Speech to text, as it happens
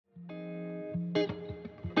Hello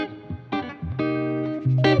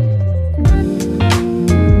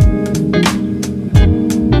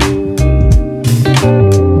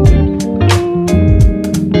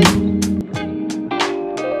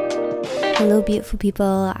beautiful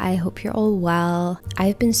people, I hope you're all well.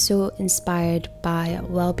 I've been so inspired by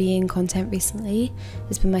well-being content recently.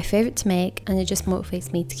 It's been my favorite to make and it just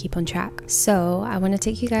motivates me to keep on track. So I want to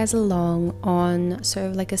take you guys along on sort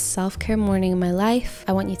of like a self-care morning in my life.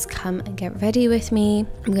 I want you to come and get ready with me.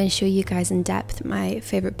 I'm going to show you guys in depth my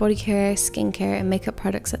favorite body care, skincare and makeup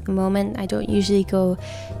products at the moment. I don't usually go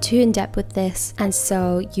too in depth with this and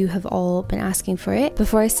so you have all been asking for it.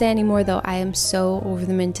 Before I say any more though, I am so over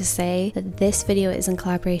the moon to say that this video is in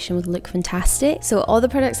collaboration with Look Fantastic. So all the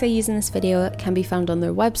products I use in this video can be found on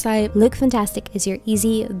their website. Look Fantastic is your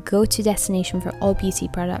easy go-to destination for all beauty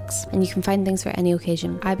products and you can find things for any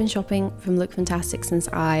occasion. I've been shopping from Look Fantastic since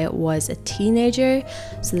I was a teenager,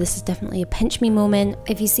 so this is definitely a pinch me moment.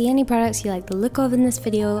 If you see any products you like the look of in this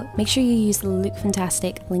video, make sure you use the Look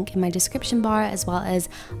Fantastic link in my description bar as well as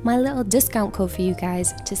my little discount code for you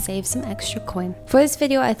guys to save some extra coin. For this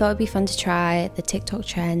video I thought it'd be fun to try the TikTok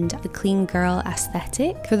trend, the clean girl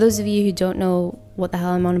aesthetic. For those of you who don't know what the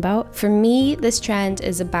hell I'm on about, for me this trend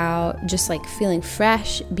is about just like feeling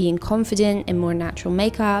fresh, being confident in more natural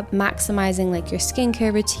makeup, maximizing like your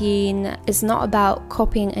skincare routine. It's not about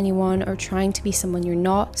copying anyone or trying to be someone you're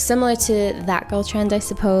not. Similar to that girl trend I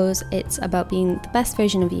suppose, it's about being the best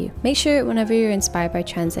version of you. Make sure whenever you're inspired by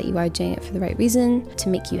trends that you are doing it for the right reason, to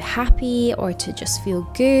make you happy or to just feel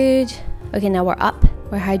good. Okay, now we're up,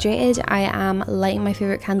 we're hydrated. I am lighting my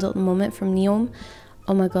favorite candle at the moment from Neom.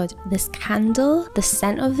 Oh my god, this candle, the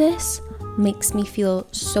scent of this makes me feel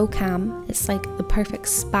so calm. It's like the perfect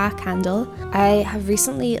spa candle. I have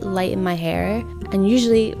recently lightened my hair and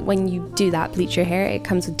usually when you do that, bleach your hair, it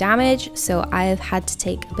comes with damage. So I have had to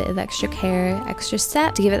take a bit of extra care, extra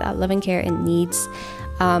step to give it that loving care it needs.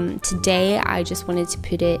 Today I just wanted to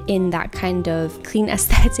put it in that kind of clean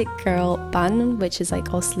aesthetic girl bun, which is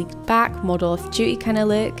like all sleeked back, model of duty kind of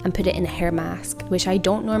look, and put it in a hair mask, which I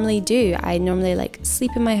don't normally do. I normally like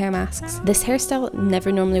sleep in my hair masks. This hairstyle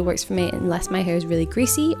never normally works for me unless my hair is really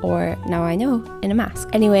greasy or, now I know, in a mask.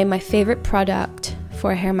 Anyway, my favorite product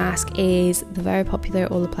for a hair mask is the very popular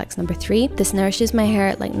Olaplex No. 3. This nourishes my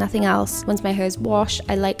hair like nothing else. Once my hair is washed,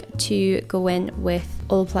 I like to go in with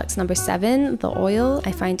Olaplex No. 7, the oil.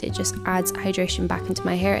 I find it just adds hydration back into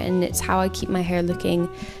my hair and it's how I keep my hair looking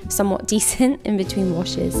somewhat decent in between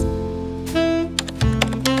washes.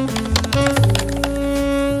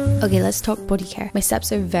 Okay, let's talk body care. My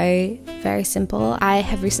steps are very simple. I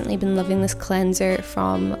have recently been loving this cleanser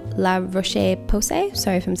from La Roche-Posay.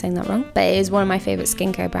 Sorry if I'm saying that wrong, but it is one of my favorite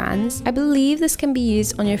skincare brands. I believe this can be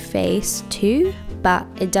used on your face too, but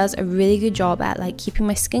it does a really good job at like keeping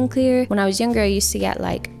my skin clear. When I was younger, I used to get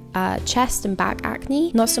like chest and back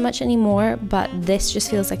acne. Not so much anymore, but this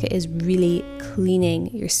just feels like it is really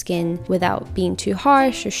cleaning your skin without being too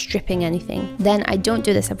harsh or stripping anything. Then I don't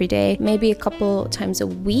do this every day, maybe a couple times a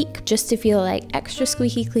week just to feel like extra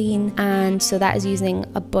squeaky clean, and so that is using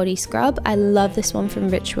a body scrub. I love this one from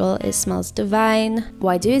Ritual. It smells divine.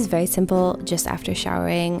 What I do is very simple. Just after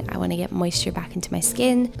showering, I want to get moisture back into my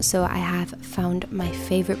skin, so I have found my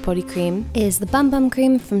favorite body cream. It is the Bum Bum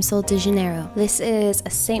cream from Sol de Janeiro. This is a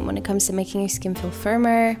saint when it comes to making your skin feel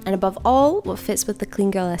firmer, and above all, what fits with the clean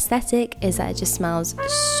girl aesthetic is that it just smells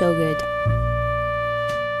so good.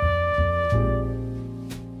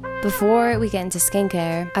 Before we get into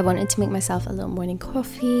skincare, I wanted to make myself a little morning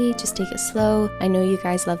coffee, just take it slow. I know you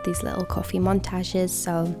guys love these little coffee montages,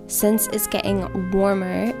 so since it's getting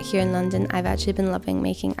warmer here in London, I've actually been loving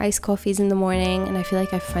making iced coffees in the morning, and I feel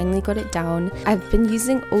like I finally got it down. I've been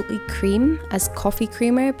using Oatly cream as coffee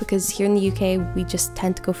creamer because here in the UK, we just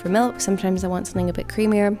tend to go for milk. Sometimes I want something a bit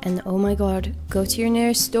creamier, and oh my god, go to your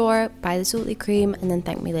nearest store, buy this Oatly cream, and then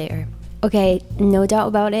thank me later. Okay, no doubt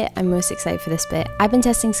about it, I'm most excited for this bit. I've been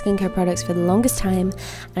testing skincare products for the longest time,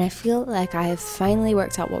 and I feel like I have finally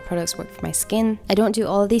worked out what products work for my skin. I don't do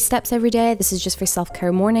all of these steps every day, this is just for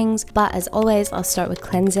self-care mornings, but as always, I'll start with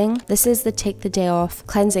cleansing. This is the Take the Day Off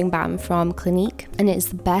cleansing balm from Clinique, and it is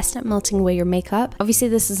the best at melting away your makeup. Obviously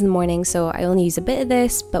this is in the morning, so I only use a bit of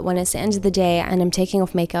this, but when it's the end of the day and I'm taking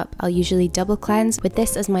off makeup, I'll usually double cleanse with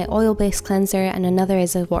this as my oil-based cleanser and another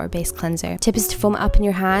as a water-based cleanser. Tip is to foam it up in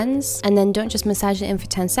your hands, and then don't just massage it in for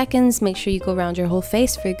 10 seconds. Make sure you go around your whole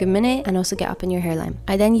face for a good minute and also get up in your hairline.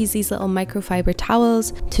 I then use these little microfiber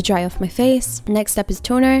towels to dry off my face. Next up is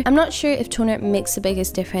toner. I'm not sure if toner makes the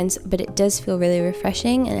biggest difference, but it does feel really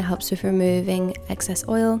refreshing and it helps with removing excess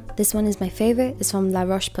oil. This one is my favorite. It's from La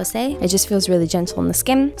Roche-Posay. It just feels really gentle on the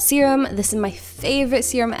skin. Serum. This is my favorite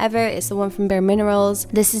serum ever. It's the one from Bare Minerals.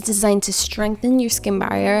 This is designed to strengthen your skin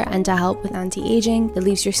barrier and to help with anti-aging. It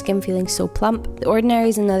leaves your skin feeling so plump. The Ordinary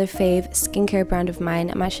is another fave skincare brand of mine.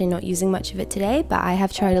 I'm actually not using much of it today, but I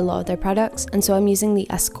have tried a lot of their products, and so I'm using the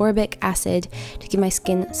ascorbic acid to give my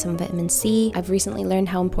skin some vitamin C. I've recently learned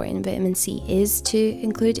how important vitamin C is to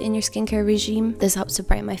include in your skincare regime. This helps to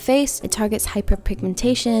brighten my face. It targets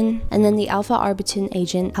hyperpigmentation, and then the alpha arbutin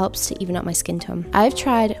agent helps to even up my skin tone. I've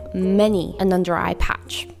tried many an under eye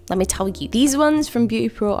patch. Let me tell you, these ones from Beauty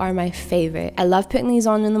Pro are my favorite. I love putting these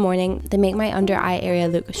on in the morning. They make my under eye area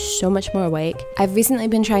look so much more awake. I've recently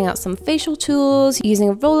been trying out some facial tools, using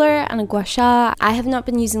a roller and a gua sha. I have not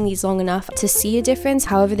been using these long enough to see a difference.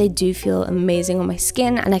 However, they do feel amazing on my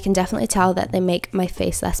skin, and I can definitely tell that they make my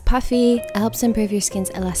face less puffy. It helps improve your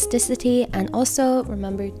skin's elasticity, and also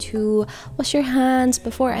remember to wash your hands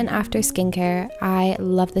before and after skincare. I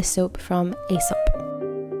love this soap from Aesop.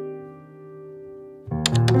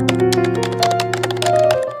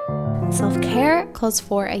 Self-care calls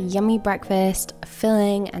for a yummy breakfast,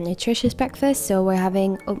 filling and nutritious breakfast, so we're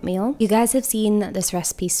having oatmeal. You guys have seen this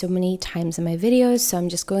recipe so many times in my videos, so I'm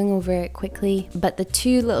just going over it quickly. But the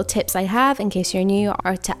two little tips I have in case you're new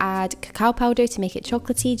are to add cacao powder to make it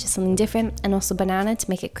chocolatey, just something different, and also banana to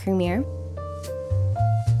make it creamier.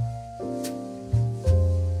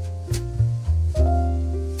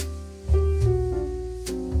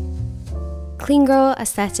 Clean girl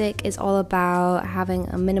aesthetic is all about having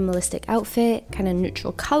a minimalistic outfit, kind of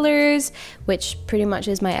neutral colors, which pretty much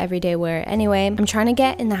is my everyday wear anyway. I'm trying to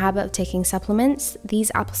get in the habit of taking supplements. These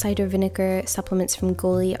apple cider vinegar supplements from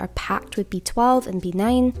Goli are packed with B12 and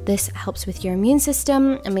B9. This helps with your immune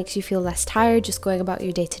system and makes you feel less tired just going about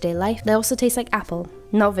your day-to-day life. They also taste like apple,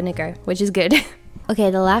 not vinegar, which is good. Okay,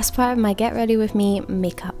 the last part of my get ready with me,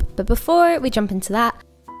 makeup. But before we jump into that,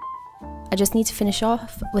 I just need to finish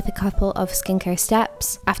off with a couple of skincare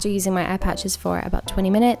steps after using my eye patches for about 20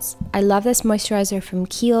 minutes. I love this moisturizer from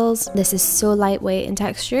Kiehl's. This is so lightweight in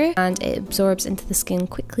texture and it absorbs into the skin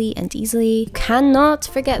quickly and easily. You cannot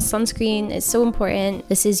forget sunscreen, it's so important.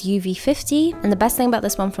 This is UV50, and the best thing about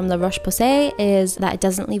this one from La Roche-Posay is that it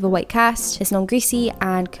doesn't leave a white cast, it's non-greasy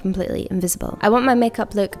and completely invisible. I want my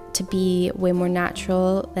makeup look to be way more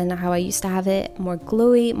natural than how I used to have it, more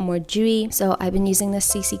glowy, more dewy, so I've been using this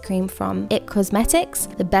CC cream from It Cosmetics.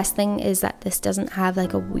 The best thing is that this doesn't have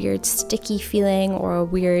like a weird sticky feeling or a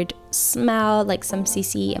weird smell like some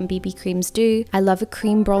CC and BB creams do. I love a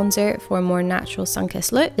cream bronzer for a more natural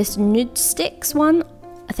sun-kissed look. This Nude Sticks one,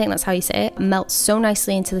 I think that's how you say it, melts so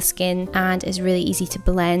nicely into the skin and is really easy to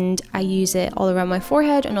blend. I use it all around my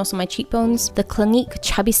forehead and also my cheekbones. The Clinique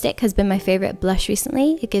Chubby Stick has been my favorite blush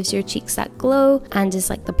recently. It gives your cheeks that glow and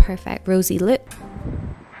is like the perfect rosy look.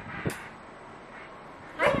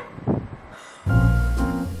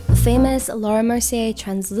 Famous Laura Mercier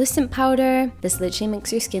translucent powder. This literally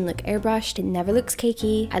makes your skin look airbrushed. It never looks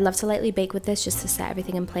cakey. I love to lightly bake with this just to set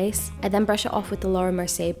everything in place. I then brush it off with the Laura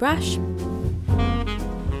Mercier brush.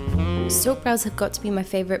 Soap brows have got to be my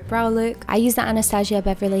favorite brow look. I use the Anastasia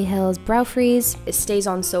Beverly Hills Brow Freeze. It stays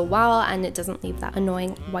on so well and it doesn't leave that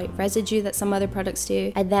annoying white residue that some other products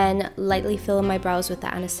do. I then lightly fill in my brows with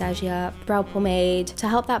the Anastasia brow pomade. To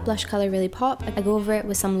help that blush color really pop, I go over it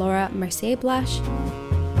with some Laura Mercier blush.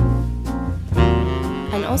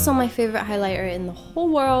 And also my favorite highlighter in the whole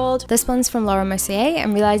world. This one's from Laura Mercier.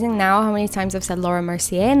 I'm realizing now how many times I've said Laura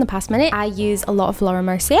Mercier in the past minute. I use a lot of Laura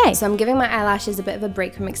Mercier. So I'm giving my eyelashes a bit of a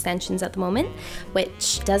break from extensions at the moment,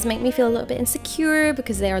 which does make me feel a little bit insecure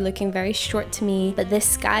because they are looking very short to me. But this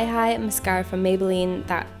Sky High mascara from Maybelline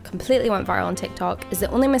that completely went viral on TikTok is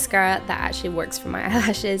the only mascara that actually works for my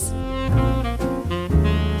eyelashes.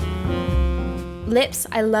 Lips,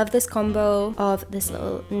 I love this combo of this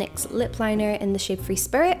little NYX lip liner in the shade Free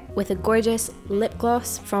Spirit with a gorgeous lip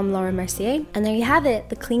gloss from Laura Mercier. And there you have it,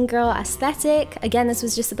 the clean girl aesthetic. Again, this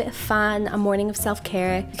was just a bit of fun, a morning of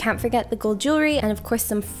self-care. You can't forget the gold jewelry and of course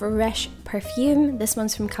some fresh perfume. This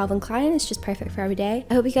one's from Calvin Klein, it's just perfect for every day.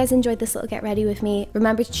 I hope you guys enjoyed this little get ready with me.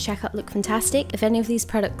 Remember to check out Look Fantastic. If any of these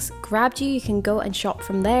products grabbed you, you can go and shop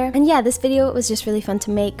from there. And yeah, this video was just really fun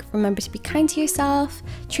to make. Remember to be kind to yourself,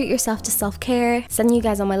 treat yourself to self-care. Sending you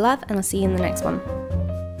guys all my love and I'll see you in the next one.